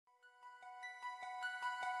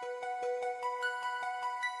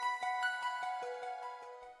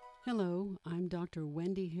Hello, I'm Dr.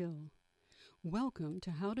 Wendy Hill. Welcome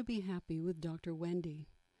to How to Be Happy with Dr. Wendy.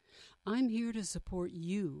 I'm here to support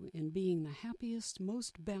you in being the happiest,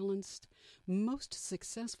 most balanced, most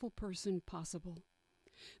successful person possible.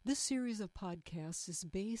 This series of podcasts is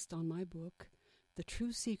based on my book, The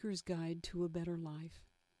True Seeker's Guide to a Better Life.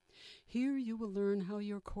 Here you will learn how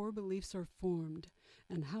your core beliefs are formed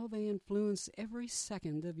and how they influence every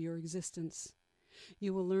second of your existence.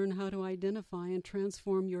 You will learn how to identify and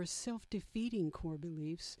transform your self-defeating core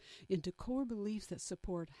beliefs into core beliefs that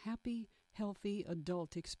support happy, healthy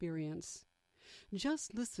adult experience.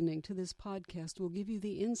 Just listening to this podcast will give you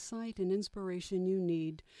the insight and inspiration you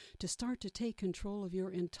need to start to take control of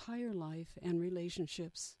your entire life and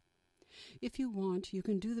relationships. If you want, you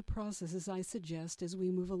can do the processes I suggest as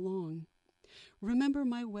we move along. Remember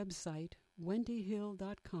my website,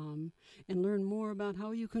 wendyhill.com, and learn more about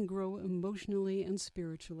how you can grow emotionally and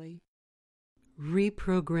spiritually.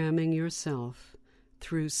 Reprogramming yourself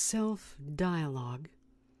through self-dialogue.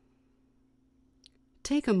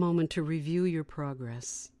 Take a moment to review your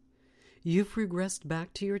progress. You've regressed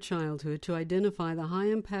back to your childhood to identify the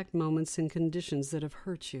high-impact moments and conditions that have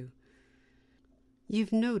hurt you.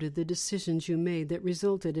 You've noted the decisions you made that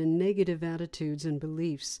resulted in negative attitudes and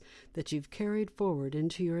beliefs that you've carried forward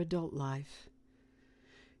into your adult life.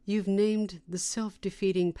 You've named the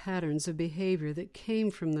self-defeating patterns of behavior that came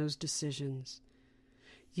from those decisions.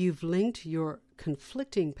 You've linked your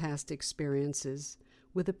conflicting past experiences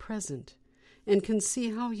with the present and can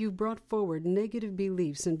see how you brought forward negative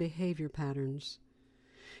beliefs and behavior patterns.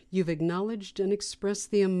 You've acknowledged and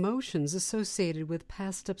expressed the emotions associated with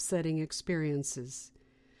past upsetting experiences.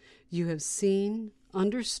 You have seen,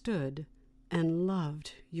 understood, and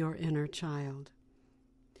loved your inner child.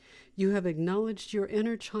 You have acknowledged your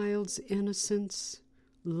inner child's innocence,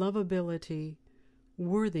 lovability,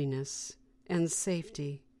 worthiness, and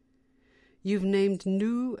safety. You've named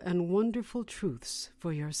new and wonderful truths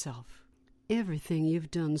for yourself. Everything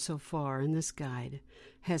you've done so far in this guide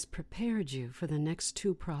has prepared you for the next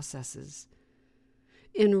two processes.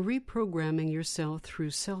 In reprogramming yourself through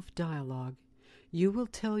self-dialogue, you will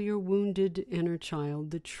tell your wounded inner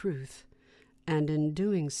child the truth, and in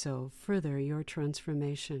doing so, further your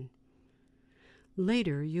transformation.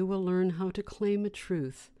 Later, you will learn how to claim a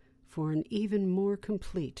truth for an even more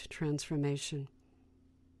complete transformation.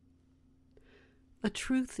 A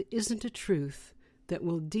truth isn't a truth that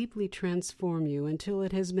will deeply transform you until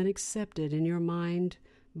it has been accepted in your mind,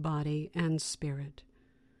 body, and spirit.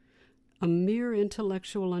 A mere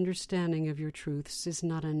intellectual understanding of your truths is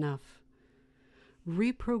not enough.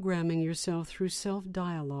 Reprogramming yourself through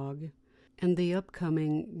self-dialogue and the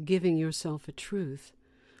upcoming giving yourself a truth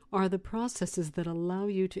are the processes that allow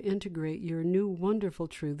you to integrate your new wonderful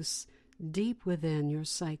truths deep within your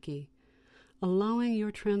psyche, allowing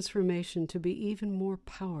your transformation to be even more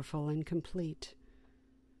powerful and complete.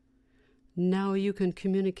 Now you can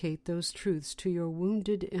communicate those truths to your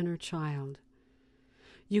wounded inner child.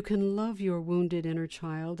 You can love your wounded inner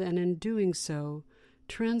child, and in doing so,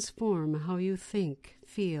 transform how you think,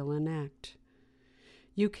 feel, and act.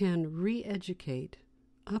 You can re-educate,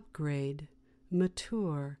 upgrade,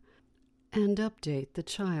 mature, and update the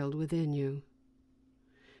child within you.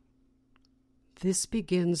 This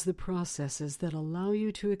begins the processes that allow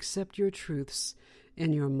you to accept your truths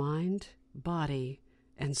in your mind, body,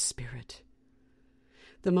 and spirit.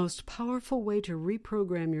 The most powerful way to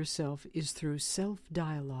reprogram yourself is through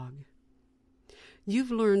self-dialogue.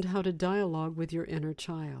 You've learned how to dialogue with your inner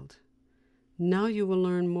child. Now you will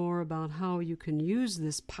learn more about how you can use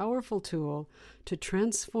this powerful tool to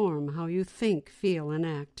transform how you think, feel, and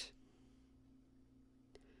act.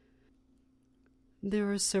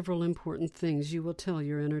 There are several important things you will tell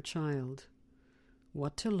your inner child: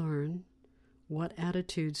 what to learn, what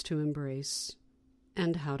attitudes to embrace,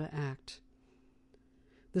 and how to act.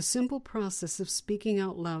 The simple process of speaking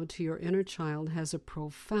out loud to your inner child has a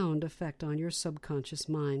profound effect on your subconscious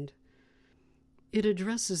mind. It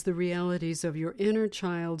addresses the realities of your inner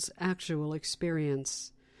child's actual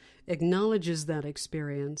experience, acknowledges that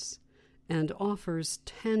experience, and offers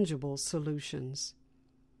tangible solutions.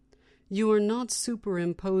 You are not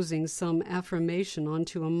superimposing some affirmation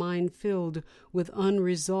onto a mind filled with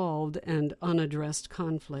unresolved and unaddressed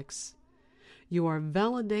conflicts. You are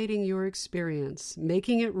validating your experience,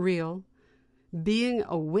 making it real, being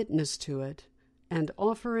a witness to it, and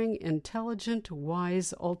offering intelligent,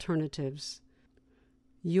 wise alternatives.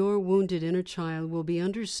 Your wounded inner child will be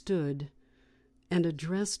understood and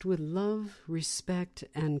addressed with love, respect,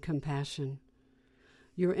 and compassion.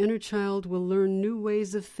 Your inner child will learn new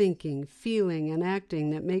ways of thinking, feeling, and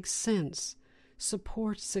acting that make sense,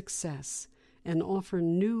 support success, and offer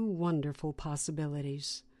new wonderful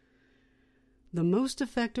possibilities. The most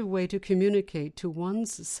effective way to communicate to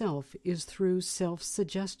one's self is through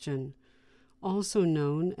self-suggestion, also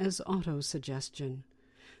known as autosuggestion.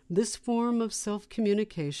 This form of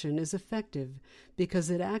self-communication is effective because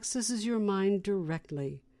it accesses your mind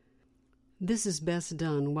directly. This is best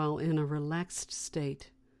done while in a relaxed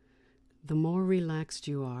state. The more relaxed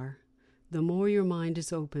you are, the more your mind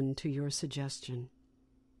is open to your suggestion.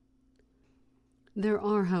 There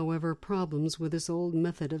are, however, problems with this old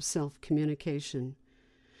method of self-communication.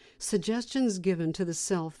 Suggestions given to the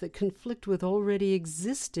self that conflict with already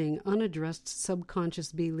existing unaddressed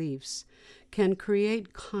subconscious beliefs can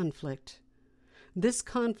create conflict. This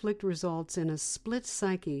conflict results in a split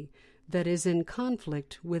psyche that is in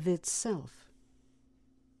conflict with itself.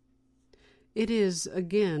 It is,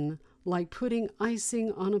 again, like putting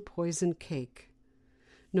icing on a poisoned cake.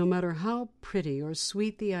 No matter how pretty or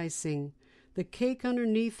sweet the icing, the cake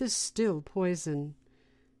underneath is still poison.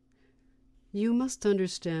 You must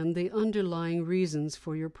understand the underlying reasons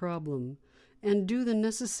for your problem and do the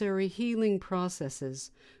necessary healing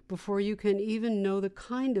processes before you can even know the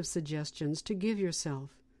kind of suggestions to give yourself.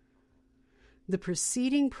 The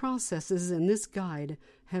preceding processes in this guide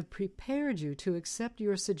have prepared you to accept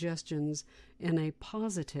your suggestions in a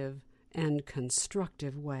positive and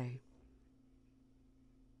constructive way.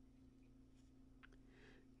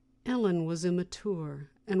 Ellen was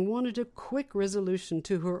immature and wanted a quick resolution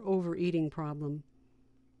to her overeating problem.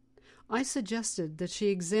 I suggested that she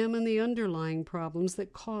examine the underlying problems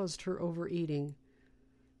that caused her overeating.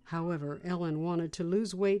 However, Ellen wanted to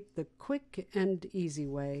lose weight the quick and easy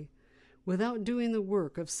way, without doing the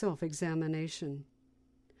work of self-examination.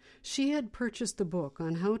 She had purchased a book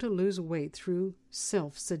on how to lose weight through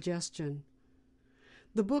self-suggestion.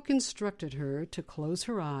 The book instructed her to close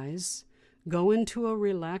her eyes, go into a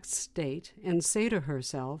relaxed state, and say to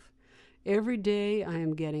herself, "Every day I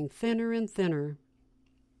am getting thinner and thinner."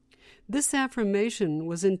 This affirmation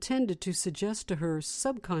was intended to suggest to her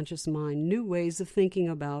subconscious mind new ways of thinking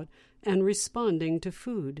about and responding to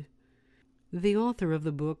food. The author of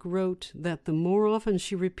the book wrote that the more often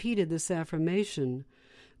she repeated this affirmation,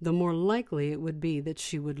 the more likely it would be that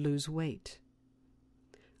she would lose weight.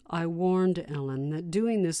 I warned Ellen that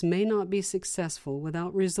doing this may not be successful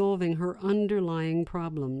without resolving her underlying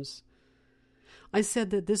problems. I said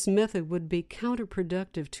that this method would be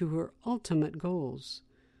counterproductive to her ultimate goals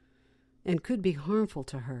and could be harmful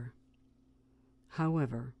to her.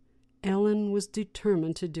 However, Ellen was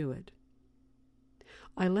determined to do it.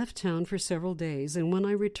 I left town for several days, and when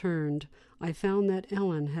I returned, I found that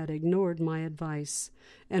Ellen had ignored my advice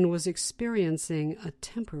and was experiencing a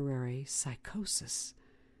temporary psychosis.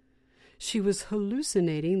 She was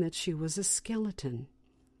hallucinating that she was a skeleton.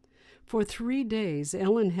 For 3 days,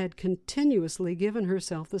 Ellen had continuously given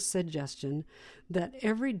herself the suggestion that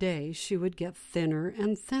every day she would get thinner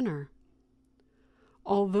and thinner.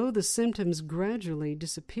 Although the symptoms gradually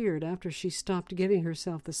disappeared after she stopped giving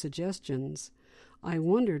herself the suggestions, I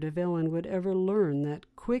wondered if Ellen would ever learn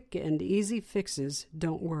that quick and easy fixes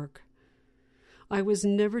don't work. I was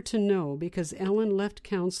never to know because Ellen left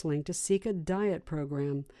counseling to seek a diet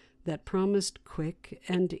program that promised quick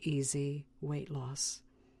and easy weight loss.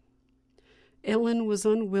 Ellen was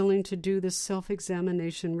unwilling to do the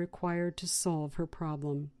self-examination required to solve her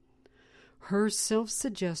problem. Her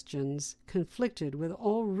self-suggestions conflicted with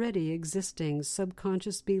already existing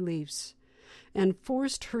subconscious beliefs and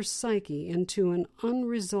forced her psyche into an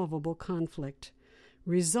unresolvable conflict,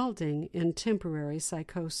 resulting in temporary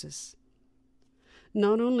psychosis.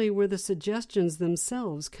 Not only were the suggestions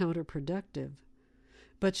themselves counterproductive,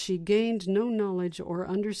 but she gained no knowledge or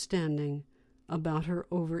understanding about her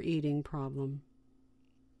overeating problem.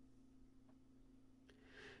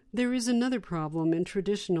 There is another problem in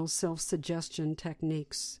traditional self-suggestion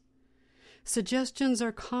techniques. Suggestions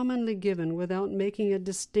are commonly given without making a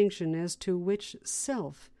distinction as to which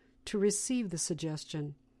self to receive the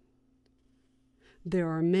suggestion. There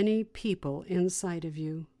are many people inside of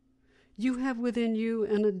you. You have within you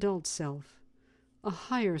an adult self, a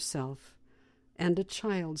higher self, and a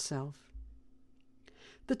child self.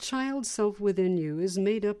 The child self within you is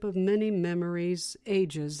made up of many memories,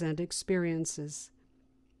 ages, and experiences.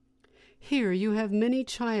 Here you have many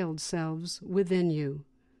child selves within you.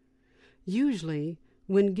 Usually,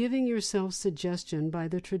 when giving yourself suggestion by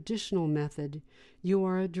the traditional method, you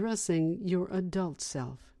are addressing your adult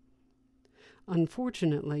self.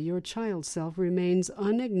 Unfortunately, your child self remains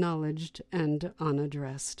unacknowledged and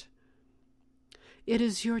unaddressed. It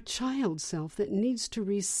is your child self that needs to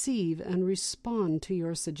receive and respond to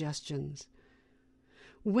your suggestions.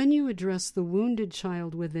 When you address the wounded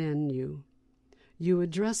child within you, You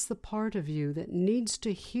address the part of you that needs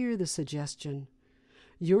to hear the suggestion.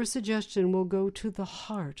 Your suggestion will go to the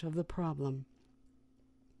heart of the problem.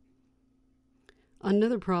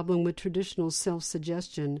 Another problem with traditional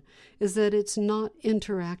self-suggestion is that it's not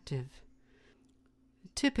interactive.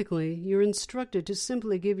 Typically, you're instructed to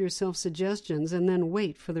simply give yourself suggestions and then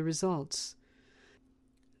wait for the results.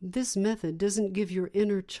 This method doesn't give your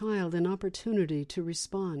inner child an opportunity to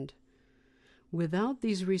respond. Without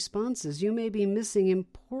these responses, you may be missing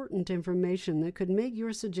important information that could make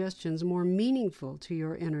your suggestions more meaningful to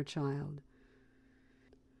your inner child.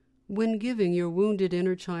 When giving your wounded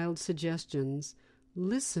inner child suggestions,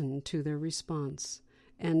 listen to their response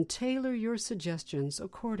and tailor your suggestions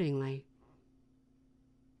accordingly.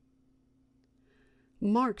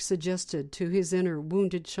 Mark suggested to his inner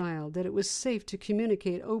wounded child that it was safe to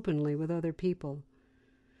communicate openly with other people.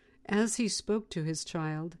 As he spoke to his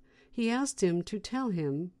child, he asked him to tell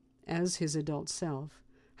him, as his adult self,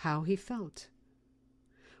 how he felt.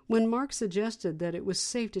 When Mark suggested that it was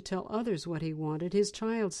safe to tell others what he wanted, his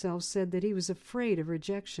child self said that he was afraid of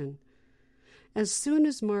rejection. As soon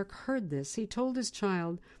as Mark heard this, he told his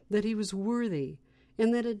child that he was worthy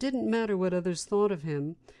and that it didn't matter what others thought of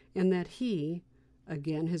him, and that he,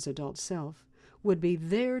 again his adult self, would be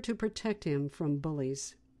there to protect him from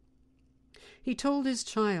bullies. He told his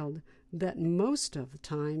child that most of the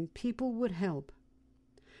time people would help.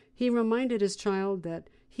 He reminded his child that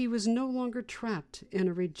he was no longer trapped in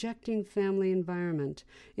a rejecting family environment,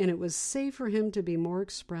 and it was safe for him to be more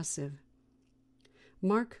expressive.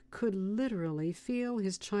 Mark could literally feel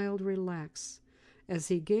his child relax as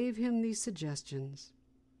he gave him these suggestions.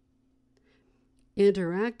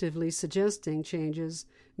 Interactively suggesting changes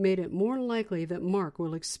made it more likely that Mark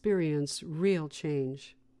will experience real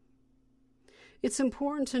change. It's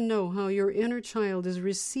important to know how your inner child is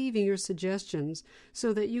receiving your suggestions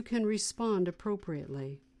so that you can respond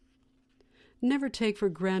appropriately. Never take for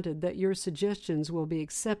granted that your suggestions will be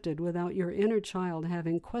accepted without your inner child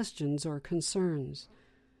having questions or concerns.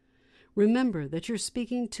 Remember that you're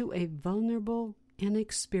speaking to a vulnerable,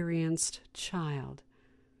 inexperienced child.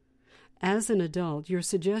 As an adult, your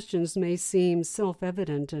suggestions may seem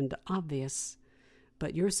self-evident and obvious,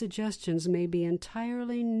 but your suggestions may be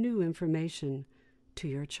entirely new information to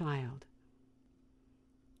your child.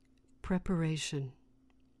 Preparation.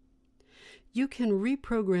 You can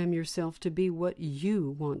reprogram yourself to be what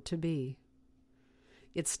you want to be.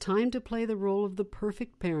 It's time to play the role of the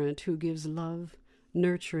perfect parent who gives love,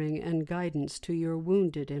 nurturing, and guidance to your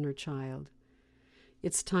wounded inner child.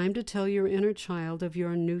 It's time to tell your inner child of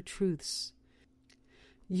your new truths.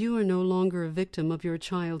 You are no longer a victim of your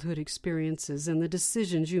childhood experiences and the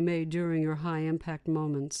decisions you made during your high-impact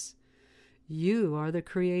moments. You are the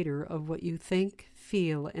creator of what you think,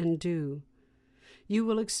 feel, and do. You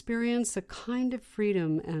will experience a kind of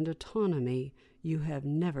freedom and autonomy you have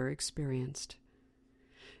never experienced.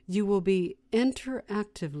 You will be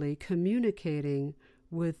interactively communicating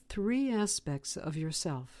with three aspects of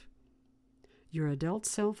yourself: your adult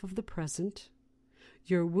self of the present,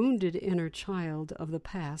 your wounded inner child of the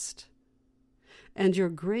past, and your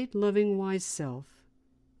great loving wise self,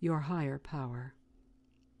 your higher power.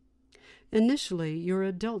 Initially, your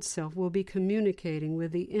adult self will be communicating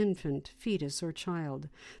with the infant, fetus, or child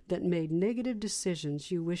that made negative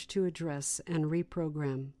decisions you wish to address and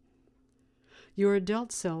reprogram. Your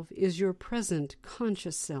adult self is your present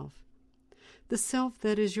conscious self, the self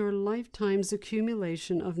that is your lifetime's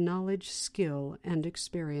accumulation of knowledge, skill, and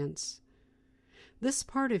experience. This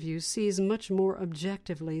part of you sees much more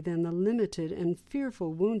objectively than the limited and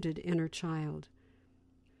fearful wounded inner child.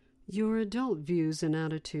 Your adult views and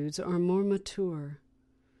attitudes are more mature.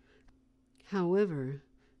 However,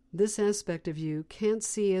 this aspect of you can't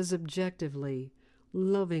see as objectively,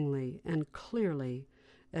 lovingly, and clearly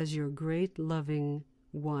as your great, loving,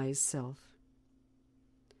 wise self.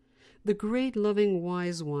 The great, loving,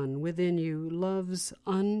 wise one within you loves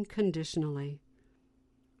unconditionally,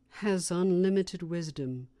 has unlimited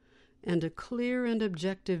wisdom, and a clear and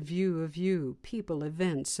objective view of you, people,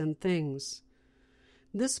 events, and things.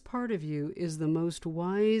 This part of you is the most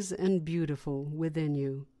wise and beautiful within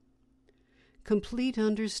you. Complete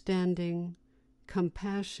understanding,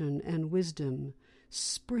 compassion, and wisdom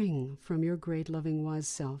spring from your great loving wise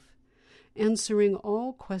self, answering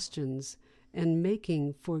all questions and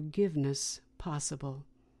making forgiveness possible.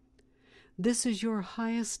 This is your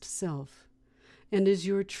highest self and is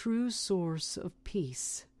your true source of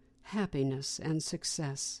peace, happiness, and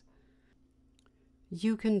success.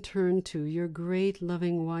 You can turn to your great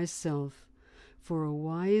loving wise self for a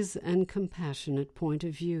wise and compassionate point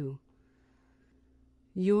of view.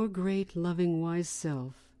 Your great loving wise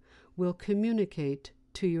self will communicate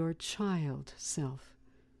to your child self.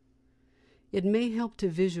 It may help to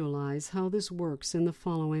visualize how this works in the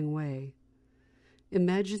following way.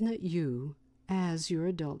 Imagine that you, as your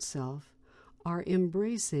adult self, are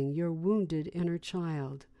embracing your wounded inner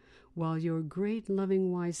child, while your great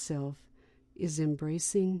loving wise self is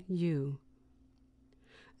embracing you.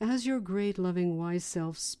 As your great loving wise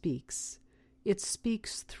self speaks, it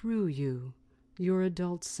speaks through you, your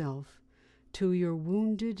adult self, to your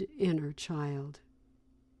wounded inner child.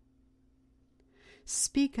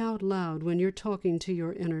 Speak out loud when you're talking to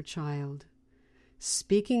your inner child.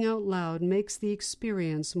 Speaking out loud makes the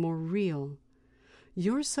experience more real.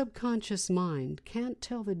 Your subconscious mind can't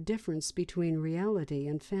tell the difference between reality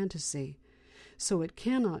and fantasy, so it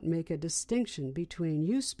cannot make a distinction between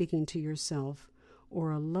you speaking to yourself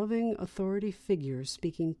or a loving authority figure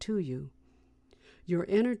speaking to you. Your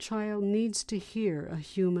inner child needs to hear a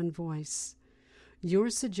human voice.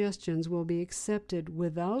 Your suggestions will be accepted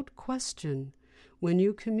without question when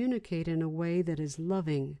you communicate in a way that is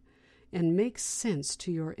loving and makes sense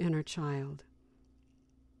to your inner child.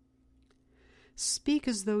 Speak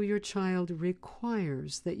as though your child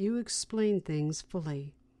requires that you explain things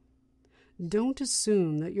fully. Don't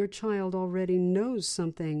assume that your child already knows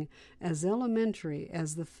something as elementary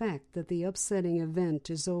as the fact that the upsetting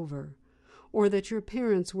event is over, or that your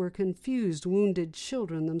parents were confused, wounded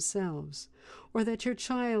children themselves, or that your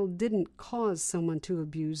child didn't cause someone to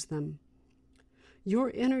abuse them. Your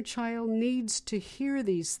inner child needs to hear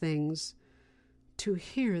these things, to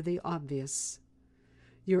hear the obvious.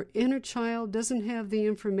 Your inner child doesn't have the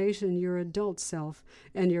information your adult self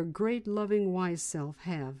and your great loving wise self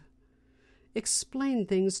have. Explain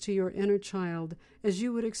things to your inner child as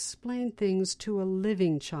you would explain things to a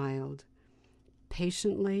living child,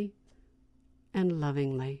 patiently and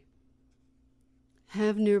lovingly.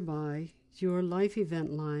 Have nearby your life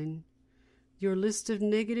event line, your list of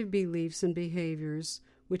negative beliefs and behaviors,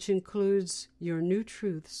 which includes your new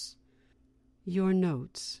truths, your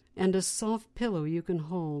notes, and a soft pillow you can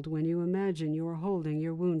hold when you imagine you are holding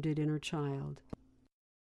your wounded inner child.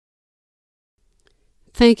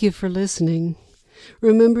 Thank you for listening.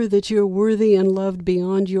 Remember that you are worthy and loved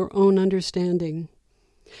beyond your own understanding.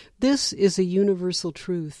 This is a universal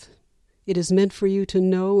truth. It is meant for you to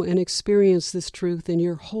know and experience this truth in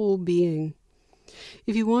your whole being.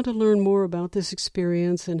 If you want to learn more about this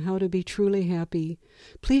experience and how to be truly happy,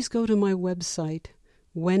 please go to my website,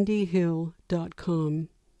 wendyhill.com.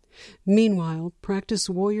 Meanwhile, practice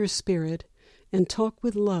warrior spirit and talk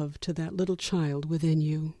with love to that little child within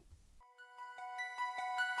you.